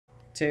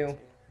2,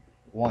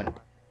 1.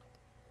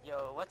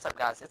 Yo, what's up,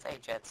 guys? It's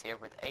A-Jets here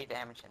with A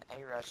Damage and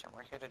A Rush, and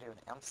we're here to do an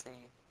MC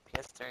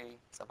PS3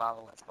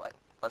 survival let's play.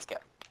 Let's go.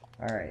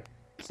 Alright,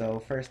 so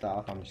first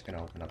off, I'm just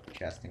gonna open up the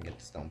chest and get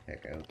the stone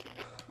pick out.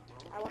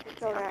 I want the See,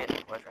 stone I'm axe.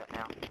 getting wood right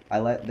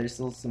now. There's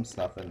still some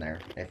stuff in there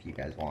if you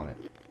guys want it.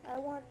 I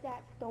want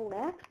that stone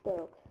axe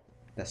though.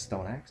 The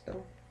stone axe,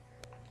 though.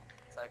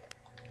 It's okay.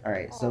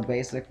 Alright, so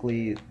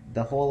basically,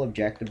 the whole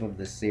objective of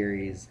this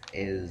series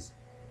is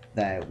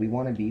that we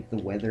want to beat the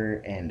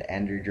Wither and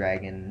Ender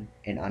Dragon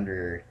in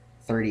under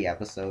 30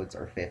 episodes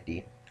or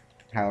 50,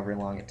 however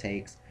long it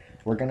takes.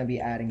 We're going to be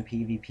adding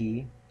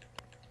PvP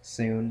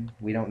soon.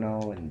 We don't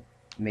know, in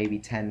maybe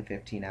 10,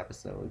 15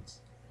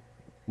 episodes.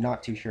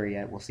 Not too sure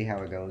yet. We'll see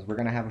how it goes. We're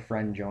going to have a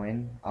friend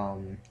join.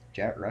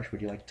 Jet, Rush,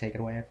 would you like to take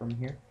it away from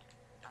here?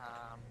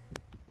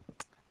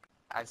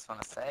 I just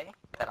want to say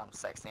that I'm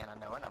sexy and I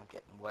know it. I'm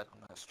getting wood on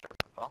the stripper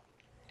ball.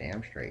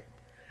 Damn straight.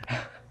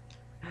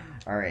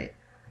 Alright.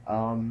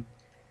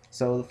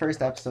 So the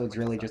first episode's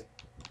really just...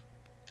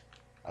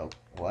 Oh,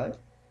 what?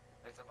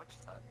 There's a witch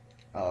side.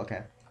 Oh,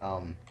 okay.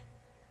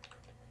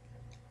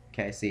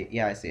 Okay, I see it.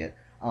 Yeah, I see it.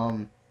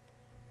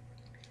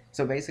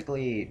 So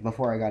basically,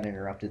 before I got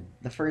interrupted,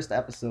 the first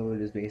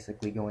episode is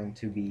basically going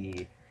to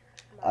be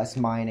us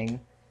mining.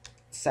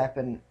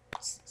 Second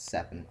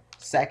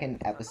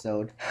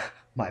episode,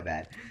 my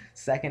bad.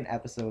 Second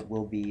episode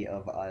will be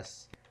of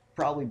us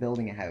probably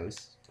building a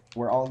house.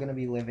 We're all going to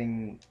be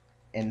living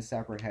in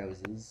separate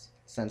houses,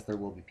 since there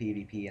will be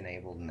PvP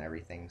enabled and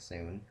everything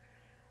soon.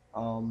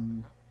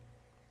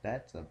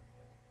 That's a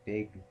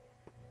big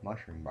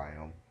mushroom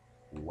biome.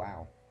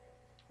 Wow.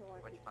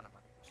 What do you want to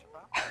mushroom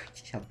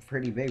ball? A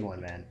pretty big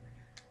one, man.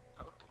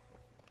 Oh,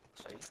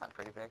 so you sound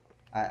pretty big.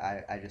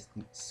 I just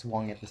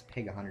swung at this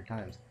pig 100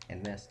 times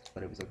and missed,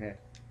 but it was okay.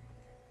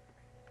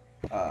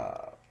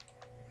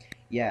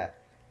 Yeah.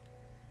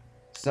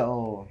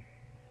 So,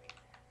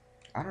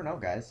 I don't know,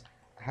 guys.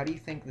 How do you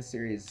think the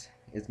series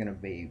is gonna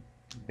be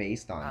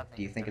based on?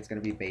 Do you think it's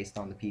gonna be based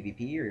on the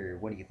PvP, or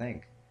what do you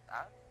think?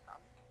 I'm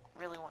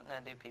really wanting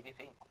to do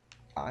PvP.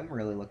 I'm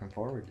really looking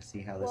forward to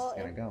see how this is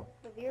gonna go.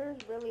 If the viewers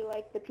really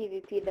like the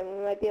PvP, then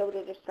we might be able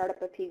to just start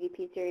up a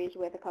PvP series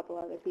with a couple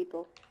other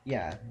people.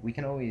 Yeah, we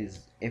can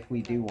always, if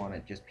we do want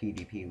it just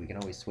PvP, we can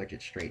always switch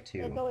it straight to.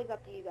 It's always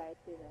up to you guys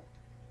too,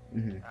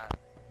 though.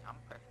 I'm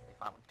perfectly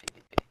fine with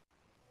PvP.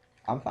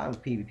 I'm fine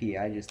with PvP.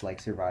 I just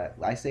like survive.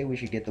 I say we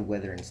should get the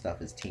Wither and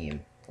stuff as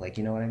team. Like,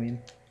 you know what I mean?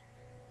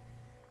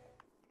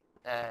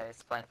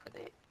 Explain for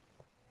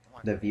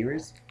the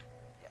viewers.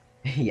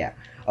 Yeah. Yeah.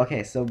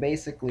 Okay. So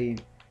basically,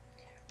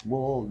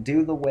 we'll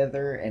do the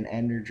Wither and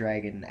Ender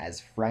Dragon as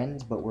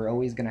friends, but we're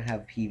always gonna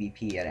have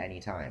PvP at any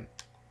time,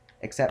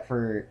 except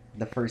for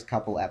the first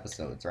couple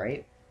episodes,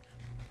 right?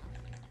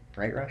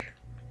 Right, Rush?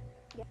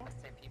 Yeah. I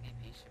say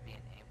PvP should be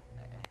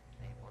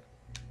enabled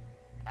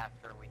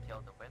after we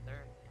kill the Wither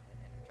and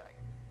the Ender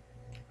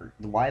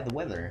Dragon. Why the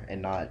Wither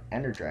and not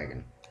Ender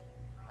Dragon?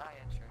 Oh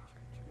yeah, true.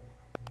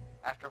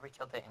 After we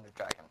kill the Ender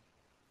Dragon,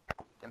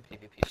 then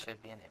PvP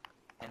should be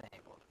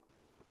enabled.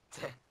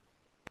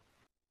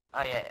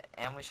 Oh yeah,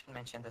 and we should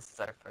mention this is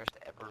our first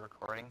ever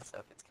recording, so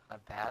if it's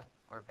kind of bad,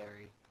 we're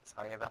very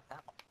sorry about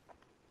that.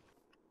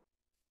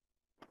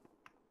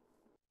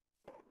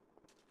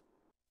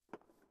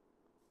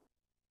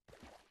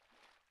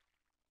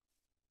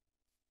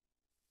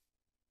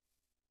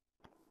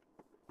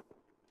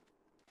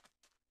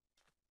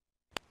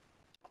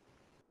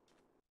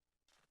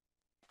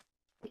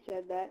 You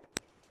said that.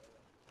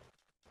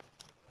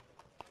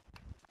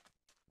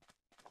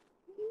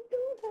 You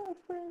don't have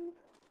friends.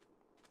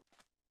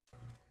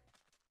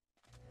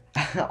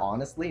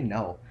 Honestly,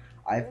 no.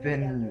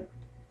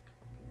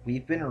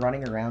 We've been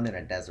running around in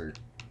a desert.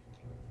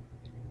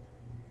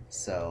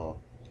 So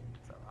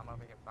I'm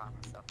over here by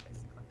myself,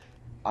 basically.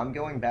 I'm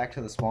going back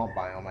to the swamp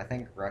biome. I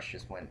think Rush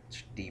just went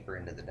deeper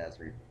into the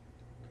desert.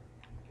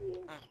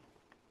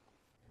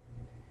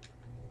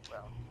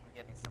 Well, I'm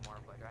getting some more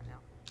wood right now.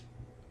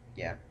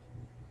 Yeah.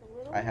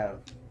 I have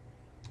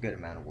a good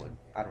amount of wood.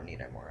 I don't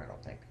need any more, I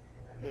don't think.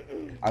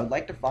 I would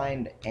like to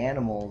find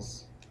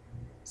animals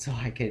so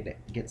I could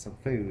get some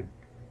food.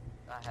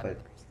 But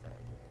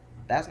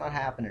that's not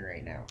happening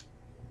right now.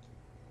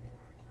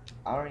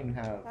 I don't even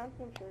have...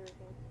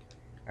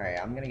 Alright,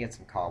 I'm gonna get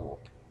some cobble.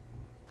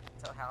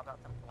 So how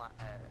about them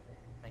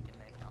making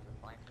Nick on the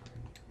plane?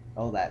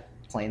 Oh, that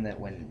plane that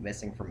went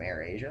missing from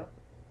Air Asia?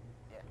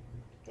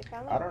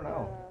 Yeah. I don't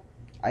know.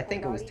 I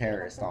think it was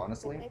terrorists,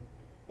 honestly.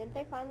 Didn't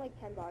they find like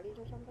 10 bodies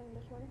or something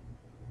this morning?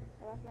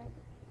 Or last night?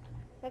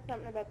 Said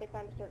something about they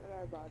found a certain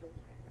amount of bodies.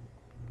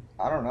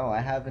 I don't know. I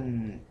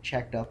haven't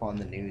checked up on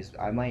the news.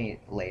 I might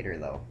later,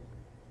 though.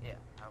 Yeah,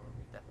 I will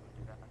definitely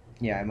do that.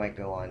 Yeah, I might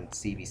go on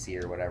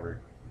CBC or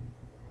whatever.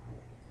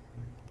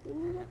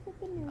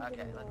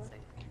 Okay, let's see.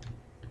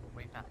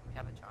 We have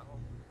a jungle.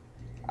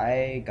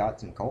 I got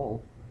some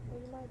coal.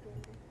 Where's my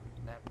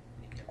jungle?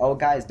 Oh,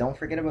 guys, don't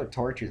forget about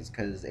torches,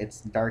 because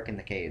it's dark in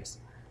the caves.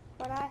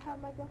 But I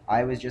have my gun.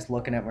 I was just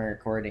looking at my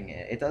recording.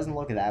 It doesn't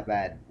look that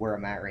bad where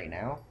I'm at right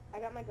now. I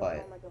got my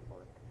gun.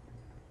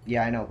 But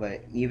Yeah, I know,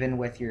 but even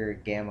with your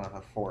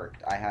gamma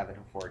forked, I have it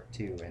forked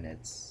too, and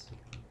it's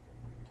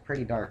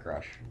pretty dark,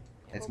 Rush.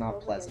 It's Hope not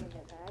Boba doesn't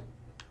pleasant. get mad.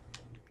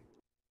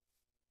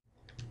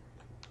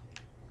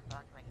 I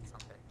can make it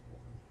something.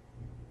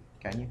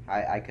 Can you?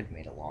 I could have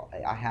made a lot.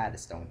 I had a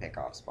stone pick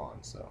off spawn,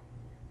 so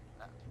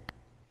No.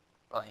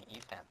 Well, ain't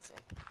you fancy?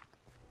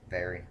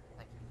 very,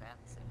 Think you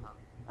fancy, huh?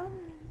 Oh,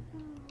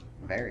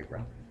 very,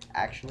 bro.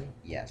 Actually,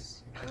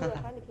 yes. no. Ooh, I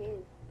found a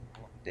cave.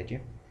 Did you?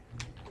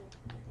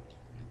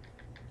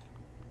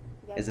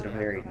 You guys Is it a wanna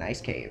very find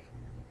nice it? cave?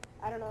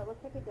 I don't know. It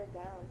looks like it goes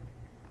down.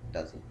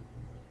 Does it?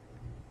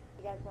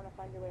 You guys want to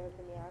find your way over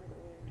to me? I'm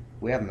green.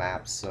 We have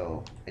maps,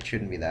 so it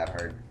shouldn't be that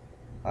hard.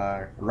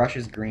 Rush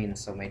is green,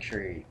 so make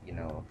sure you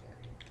know.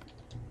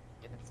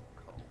 Getting some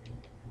coal.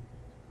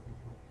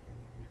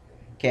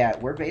 Okay,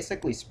 we're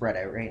basically spread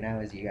out right now,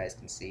 as you guys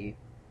can see.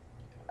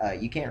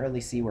 You can't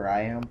really see where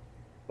I am,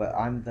 but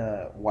I'm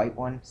the white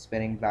one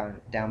spinning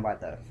down by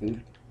the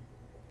food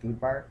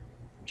bar.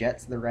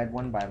 Jet's the red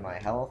one by my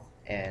health,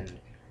 and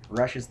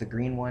Rush is the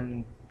green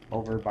one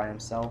over by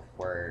himself.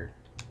 Where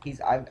he's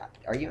are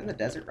you in the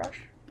desert,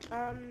 Rush? No,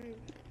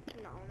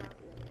 not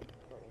really.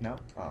 No.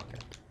 Oh, okay.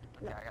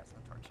 Okay, I got some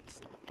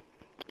torches.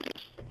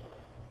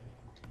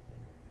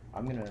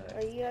 I'm gonna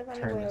Are you guys on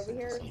your turn way this over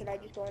into here, or some. should I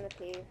just go in this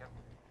cave?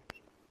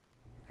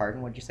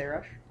 Pardon? What'd you say,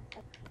 Rush?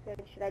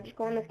 Should I just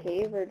go in this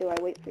cave, or do I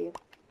wait for you?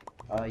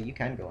 You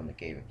can go in the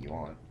cave if you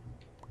want.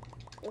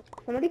 If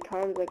somebody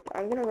comes, like,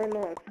 I'm gonna run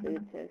low on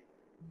food, so.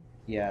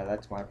 Yeah,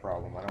 that's my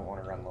problem. I don't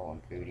want to run low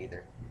on food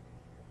either.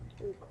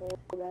 Ooh, cold,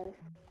 guys.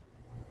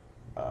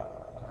 Uh,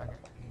 But this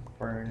cave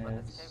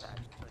furnace.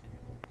 actually,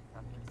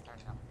 it's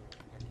turning out to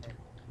be a good cave.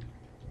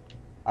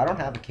 I don't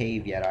have a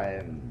cave yet. I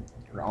am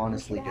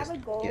honestly We should have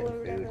just a goal getting or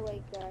whatever, food.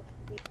 like,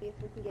 see if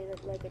we can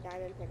get, like, a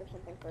diamond pick or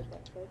something first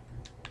episode.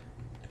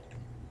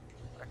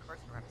 But of course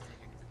we're gonna see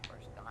who gets the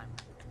first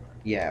diamond.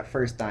 Yeah,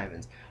 first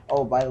diamonds.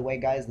 Oh, by the way,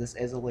 guys, this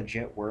is a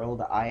legit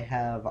world. I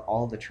have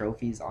all the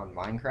trophies on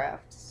Minecraft,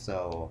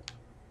 so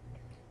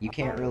you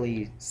can't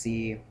really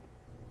see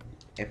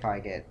if I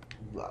get.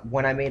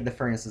 When I made the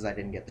furnaces, I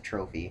didn't get the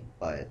trophy,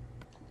 but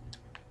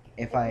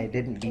if I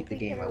didn't beat the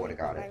game, I would have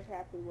got it.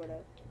 Minecraft, we would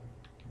have.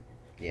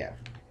 Yeah.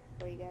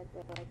 For you guys,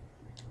 but, like,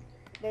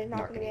 there's Not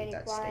not gonna be gonna eat any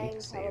that flying,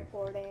 steak, save.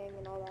 teleporting,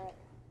 and all that.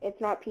 It's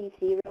not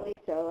PC really,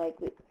 so like,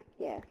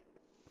 yeah.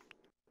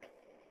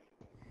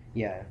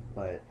 Yeah,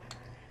 but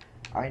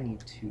I need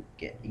to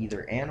get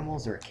either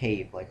animals or a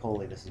cave. Like,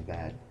 holy, this is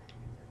bad.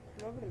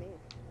 Come over to me.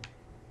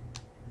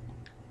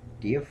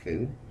 Do you have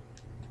food?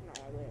 No,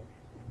 I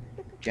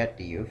wish. Jet,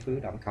 do you have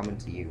food? I'm coming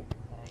to you.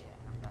 Yeah,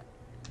 I'm done.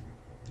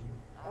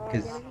 Oh,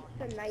 Cause- yeah,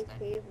 it's a nice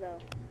cave though.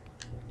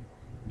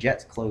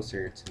 Jet's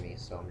closer to me,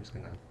 so I'm just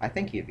gonna. I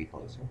think he'd be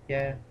closer.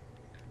 Yeah.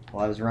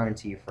 Well, I was running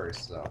to you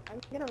first, so I'm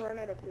gonna run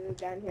out of food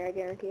down here, I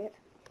guarantee it.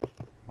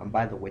 I'm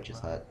by the witch's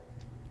hut.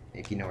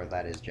 If you know where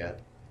that is,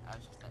 Jet. I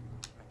was just like,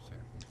 make sure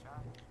it's right.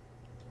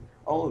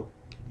 Oh,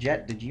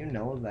 Jet, did you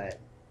know that?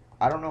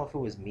 I don't know if it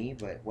was me,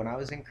 but when I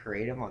was in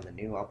creative on the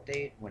new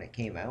update when it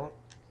came out,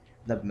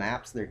 the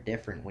maps they're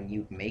different. When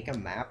you make a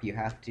map, you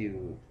have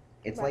to.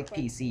 It's Left like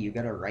click. PC. You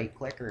gotta right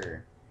click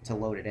or to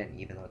load it in,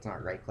 even though it's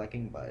not right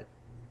clicking, but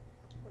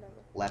Whatever.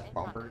 left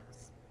bumper,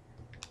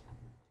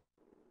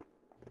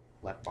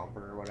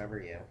 or whatever.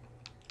 Yeah.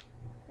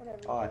 Whatever.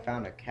 Oh, I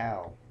found a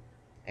cow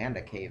and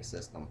a cave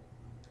system.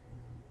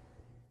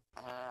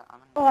 I'm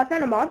in Oh, I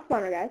found a mob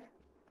spawner, guys.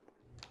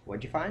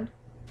 What'd you find?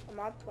 A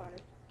mob spawner.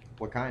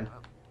 What kind?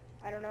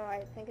 I don't know,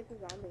 I think it's a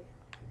zombie.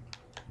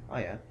 Oh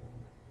yeah.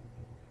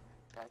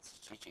 That's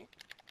GG.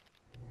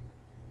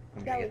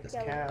 I'm gonna get this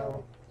Skelly, cow.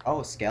 Skelly.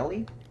 Oh,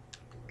 Skelly?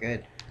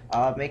 Good.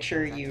 Make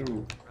sure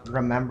you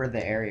remember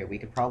the area. We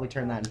could probably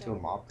turn that into a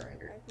mob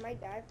grinder. I might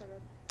die from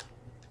it.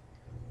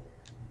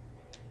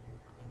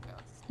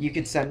 You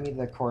could send me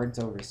the chords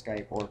over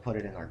Skype or put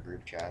it in our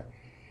group chat.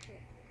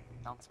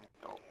 Don't me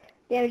go.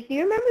 Damage, do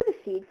you remember the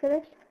seed for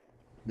this?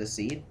 The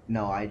seed?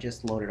 No, I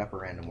just loaded up a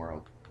random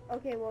world.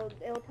 Okay, well,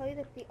 it'll tell you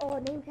the seed. Oh,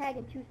 a name tag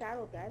and 2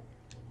 saddles, guys.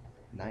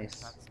 Nice.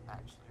 That's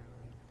actually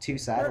 2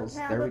 saddles.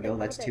 How There we about go.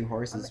 this, That's how about 2 this?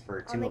 horses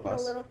for I'll 2 make of it a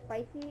us. little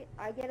spicy.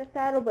 I get a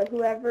saddle, but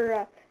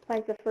whoever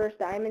finds the first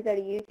diamonds out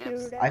of you two,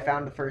 Yes. or I whatever-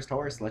 found the first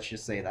horse. Let's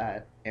just say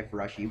that. If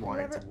Rush you want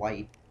it, it's Whoever-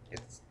 white.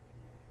 It's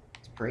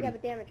pretty. Yeah,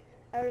 but Damage.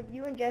 Out of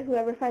you and Jet,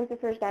 whoever finds the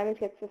first diamonds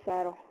gets the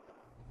saddle.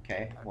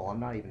 Okay. Well, I'm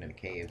not even in a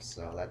cave,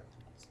 so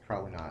that's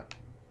probably not.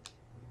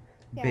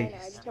 Yeah, Big. I know. I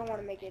just don't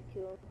want to make it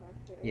too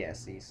uncomfortable. Yeah.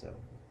 See, so.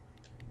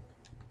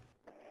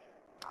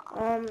 I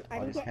I'll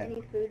didn't just get head-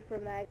 any food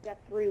from that. I got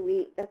 3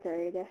 wheat. That's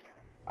alright, I guess.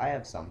 I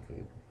have some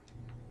food.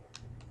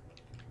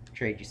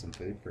 Trade you some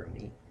food for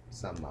me.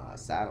 Some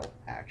saddle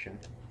action.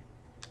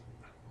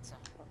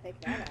 I'll take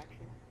that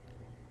action.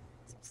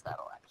 some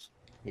saddle action.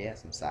 Yeah,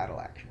 some saddle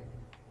action.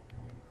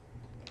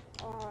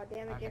 Oh,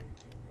 Damage. Okay.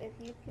 If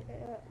you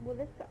well,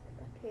 this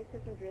cave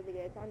system's really good.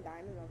 It's on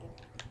diamond level.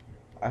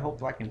 I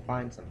hope I can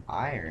find some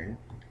iron.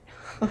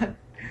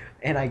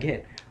 And I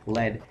get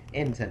led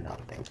into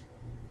nothing.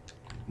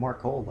 More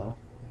coal, though.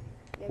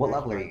 Yeah, What guys,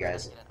 level are I'm you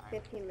guys? ready.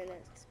 15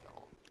 minutes.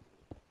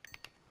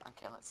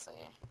 let's see.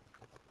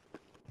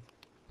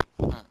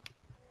 Hmm.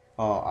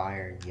 Oh,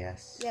 iron,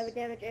 yes. Yeah, but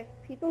Damage, if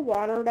people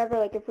want or whatever,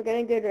 like if we're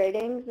getting good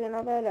ratings and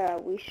all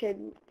that, we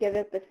should give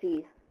it the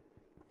C.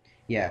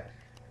 Yeah.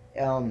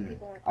 If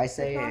people want. I It's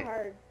not say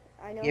hard.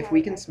 I know if how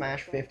we to can type and smash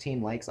explain.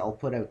 15 likes, I'll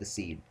put out the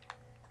seed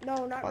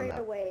No, not on right that.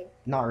 away.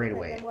 Not right Because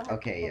away. then we'll have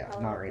Okay, people yeah,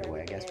 telling not us right where away.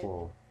 I everything guess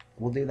is.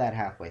 we'll do that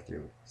halfway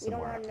through We some don't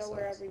more want to know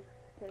where episodes.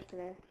 every person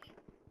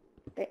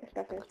is.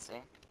 Stuff is. Let's see.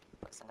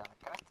 Listen down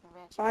the crafting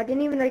bench. Oh, I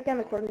didn't even write down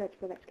the coordinates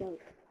for that skelly.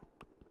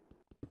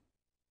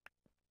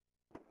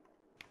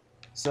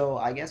 So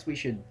I guess we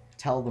should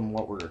tell them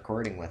what we're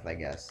recording with, I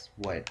guess.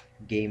 What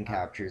game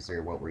captures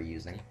or what we're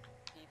using.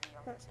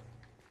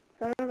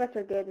 Some of us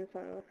are good and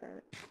some of us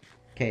aren't.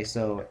 Okay,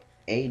 so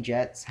A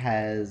Jets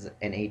has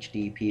an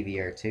HD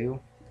PVR2,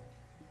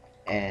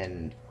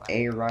 and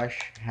A Rush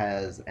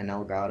has an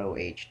Elgato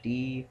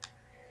HD,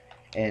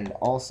 and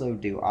also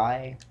do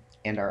I,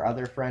 and our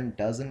other friend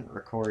doesn't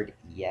record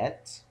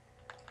yet,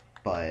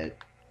 but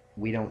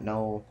we don't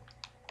know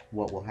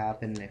what will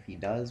happen if he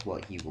does,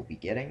 what he will be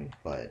getting,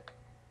 but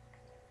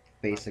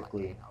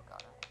basically,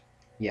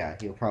 yeah,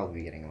 he'll probably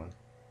be getting one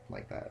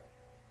like that.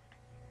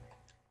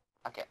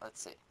 Okay,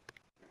 let's see.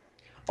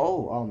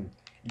 Oh,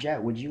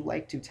 Jet, would you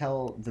like to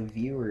tell the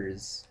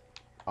viewers,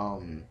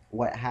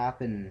 what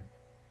happened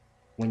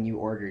when you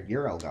ordered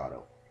your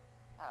Elgato?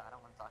 Oh, I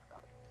don't want to talk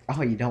about it.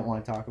 Oh, you don't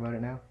want to talk about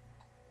it now?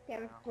 Yeah,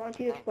 why don't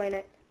you explain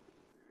it?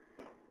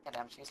 Yeah,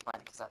 damn, she's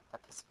playing because that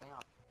pisses me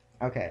off.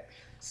 Okay,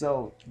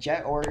 so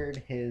Jet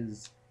ordered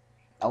his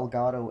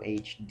Elgato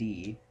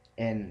HD,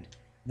 and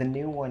the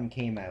new one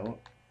came out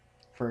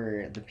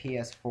for the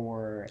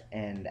PS4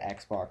 and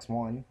Xbox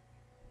One,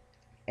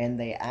 and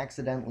they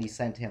accidentally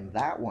sent him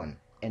that one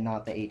and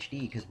not the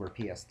HD because we're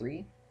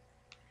PS3.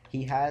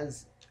 He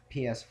has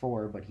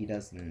PS4, but he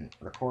doesn't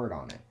record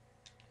on it.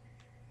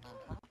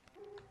 Mm-hmm.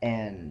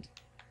 And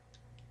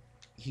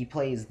he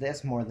plays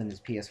this more than his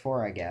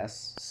PS4, I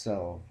guess,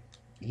 so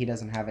he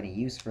doesn't have any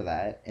use for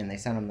that, and they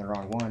sent him the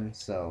wrong one,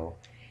 so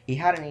he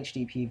had an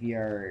HD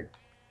PVR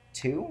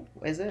 2,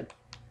 is it?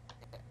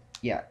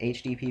 Yeah,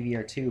 HD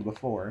PVR 2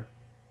 before,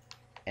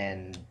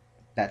 and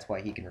that's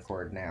why he can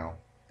record now.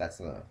 That's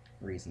the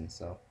reason,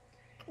 so.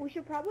 We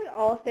should probably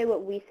all say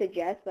what we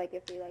suggest, like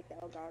if we like the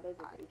Elgatos or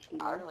the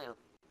HD I ones.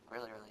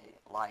 really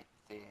like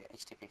the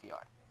HD PVR.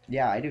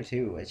 Yeah, I do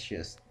too. It's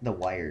just the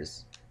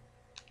wires.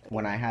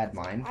 When I had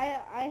mine,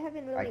 I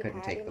haven't really I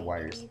couldn't had take an the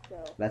wires. HD,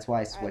 so That's why I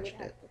I would switched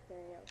have it. to say,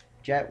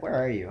 Jet, where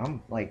are you?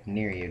 I'm like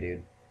near you,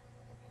 dude.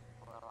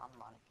 Well,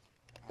 I'm on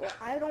it. well,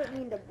 I don't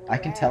mean to I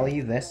can tell brag,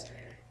 you this,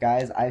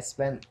 guys, I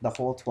spent the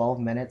whole 12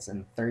 minutes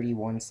and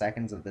 31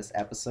 seconds of this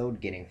episode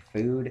getting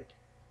food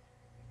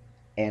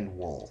and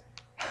wool.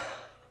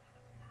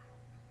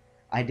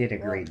 I did a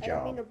great I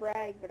don't mean job. to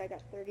brag, but I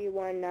got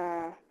 31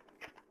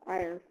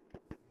 iron.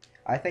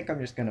 I think I'm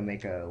just gonna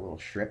make a little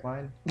strip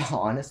mine,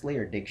 honestly,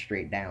 or dig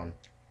straight down.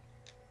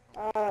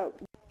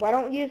 Why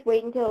don't you just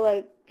wait until,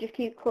 like, just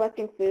keep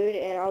collecting food,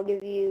 and I'll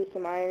give you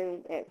some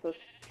iron for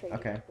trading.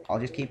 Okay, I'll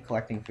just keep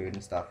collecting food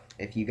and stuff.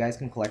 If you guys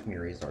can collect me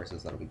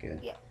resources, that'll be good.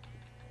 Yeah.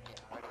 Yeah,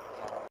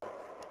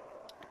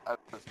 I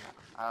already got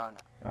Oh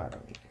no. I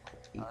don't need to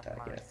eat that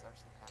yet.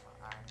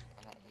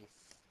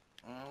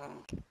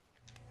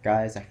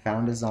 Guys, I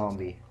found a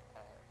zombie.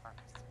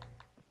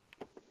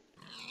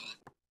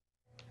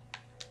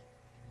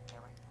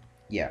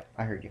 Yeah,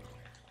 I heard you.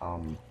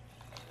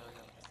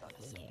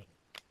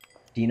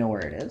 Do you know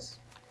where it is?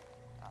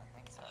 I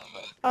think so,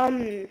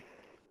 but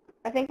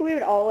I think we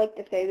would all like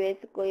to say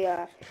basically,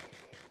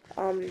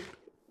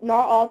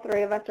 not all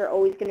three of us are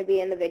always going to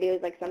be in the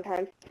videos. Like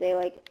sometimes say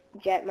like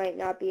Jet might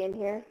not be in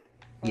here.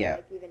 Or, Yeah.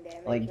 Like, even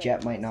Damage, Like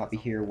Jet might not be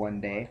here one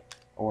day,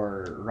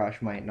 or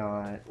Rush might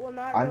not. Well,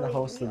 not I'm really. the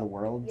host of the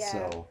world, yeah.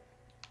 so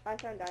I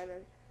found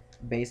diamonds.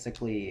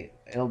 basically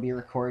it'll be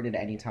recorded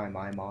anytime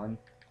I'm on.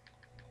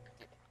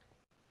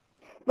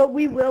 But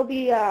we will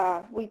be,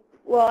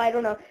 well, I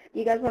don't know. Do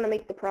you guys want to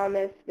make the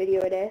promise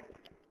video a day?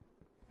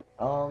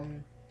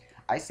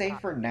 I say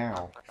for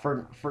now.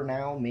 For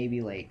now,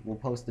 maybe like we'll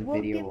post a We'll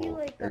video give you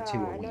like or two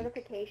a a week.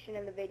 notification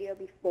in the video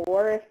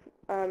before if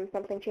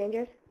something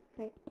changes.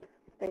 I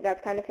think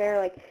that's kind of fair.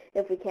 Like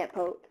if we can't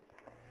post.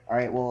 All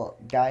right, well,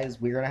 guys,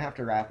 we're gonna have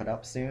to wrap it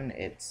up soon.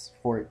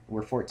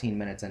 We're 14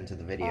 minutes into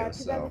the video,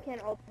 Too bad we so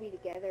can't all be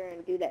together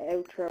and do the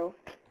outro.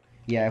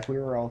 yeah, if we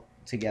were all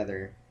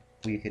together,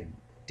 we could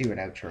do an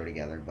outro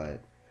together. But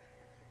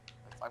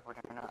looks like we're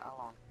doing it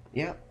alone.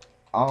 yeah,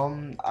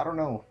 I don't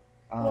know.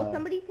 Well,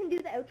 somebody can do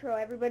the outro.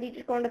 Everybody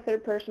just go into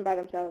third person by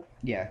themselves.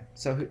 Yeah.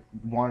 So who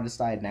want to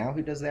decide now?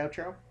 Who does the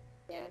outro?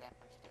 Yeah, yeah,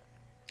 let's do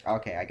it.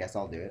 Okay, I guess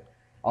I'll do it.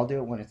 I'll do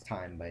it when it's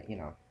time, but you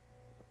know,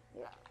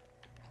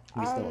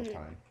 we still have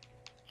time.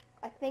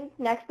 I think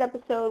next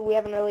episode we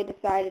haven't really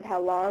decided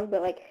how long,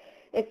 but like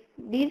if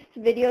these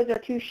videos are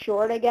too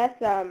short, I guess,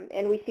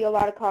 and we see a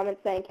lot of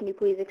comments saying, can you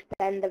please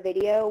extend the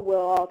video, we'll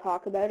all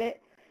talk about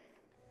it.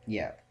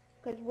 Yeah.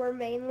 Because we're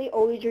mainly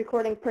always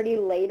recording pretty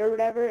late or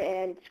whatever,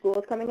 and school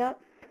is coming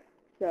up,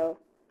 so.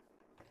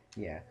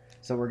 Yeah.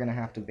 So we're gonna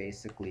have to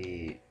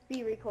basically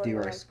Be recording do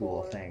our around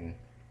school 4. thing.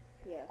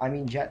 I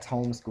mean, Jet's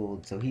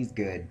homeschooled, so he's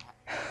good.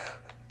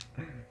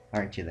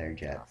 Aren't you there,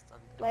 Jet? I'll still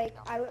be Like,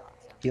 doing I would- content.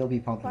 He'll be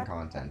pumping Plus-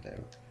 content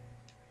out.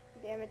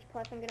 Damage.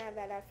 Plus, I'm gonna have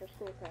that after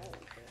school crowd.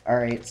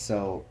 Alright,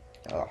 so...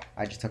 Oh,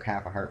 I just took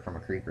half a heart from a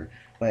creeper.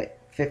 But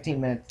 15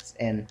 minutes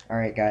in.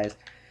 Alright, guys.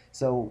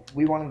 So,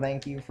 we want to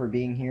thank you for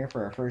being here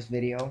for our first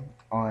video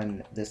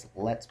on this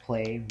Let's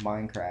Play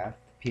Minecraft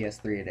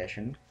PS3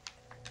 edition.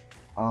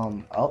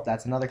 Oh,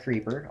 that's another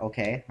creeper.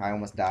 Okay, I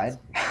almost died.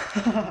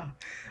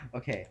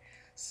 Okay,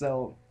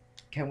 so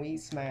can we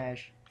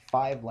smash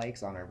 5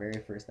 likes on our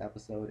very first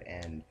episode,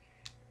 and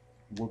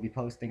we'll be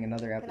posting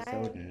another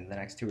episode in the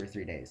next 2 or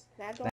 3 days. Can I have